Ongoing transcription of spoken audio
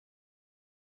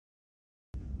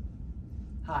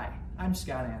Hi, I'm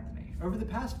Scott Anthony. Over the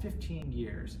past 15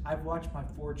 years, I've watched my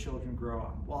 4 children grow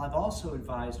up, while I've also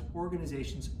advised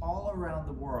organizations all around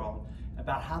the world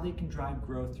about how they can drive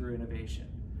growth through innovation.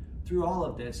 Through all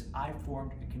of this, I've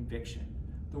formed a conviction.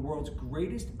 The world's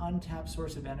greatest untapped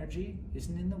source of energy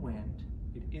isn't in the wind,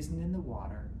 it isn't in the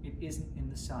water, it isn't in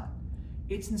the sun.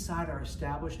 It's inside our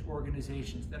established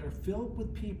organizations that are filled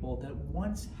with people that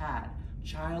once had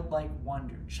childlike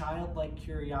wonder, childlike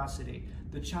curiosity,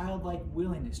 the childlike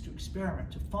willingness to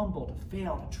experiment, to fumble, to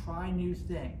fail, to try new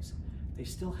things. They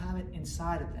still have it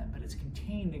inside of them, but it's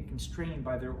contained and constrained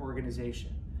by their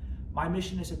organization. My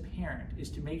mission as a parent is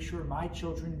to make sure my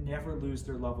children never lose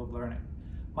their love of learning.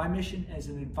 My mission as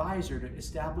an advisor to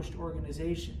established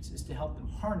organizations is to help them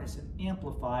harness and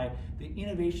amplify the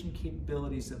innovation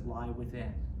capabilities that lie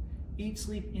within. Eat,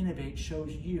 Sleep, Innovate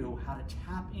shows you how to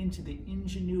tap into the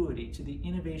ingenuity to the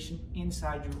innovation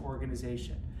inside your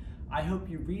organization. I hope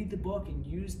you read the book and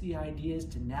use the ideas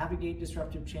to navigate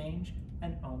disruptive change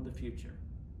and own the future.